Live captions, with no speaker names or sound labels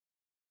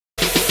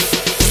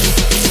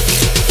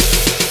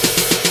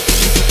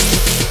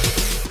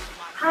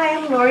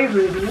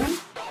story, Rubin,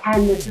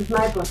 and this is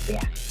my book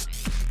reaction.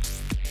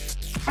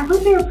 I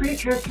went through a pretty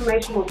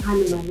transformational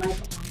time in my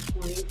life at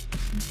one point.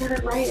 I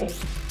started writing,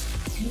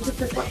 and this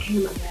is what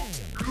came of it.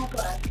 My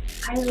book.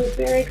 I was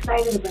very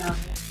excited about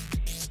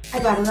it. I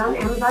got it on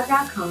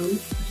Amazon.com,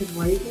 which is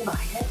where you can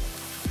buy it,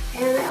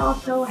 and I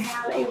also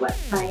have a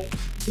website,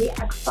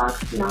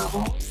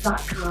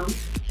 thexboxnovel.com,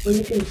 where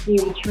you can see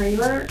the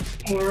trailer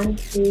and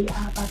see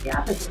about the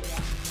author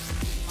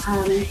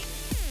video.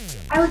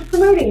 I was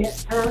promoting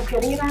it, and I was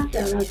getting it out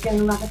there, and I was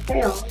getting a lot of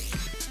sales,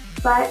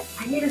 but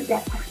I needed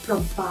that extra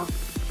bump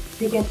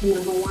to get to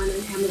 #1 on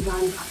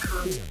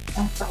Amazon.com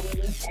bestseller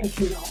list and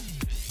Kindle.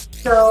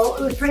 So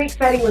it was pretty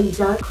exciting when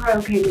Doug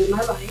Crow came into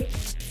my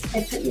life.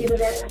 It took me to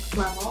that next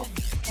level,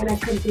 and I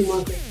couldn't be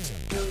more grateful.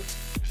 So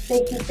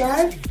thank you,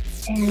 Doug,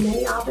 and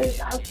many authors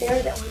out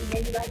there that would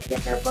maybe like to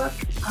get their book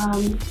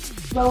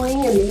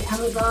flowing in the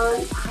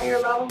Amazon higher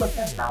level of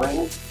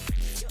bestselling.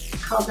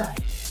 Call Doug.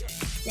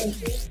 Thank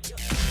you.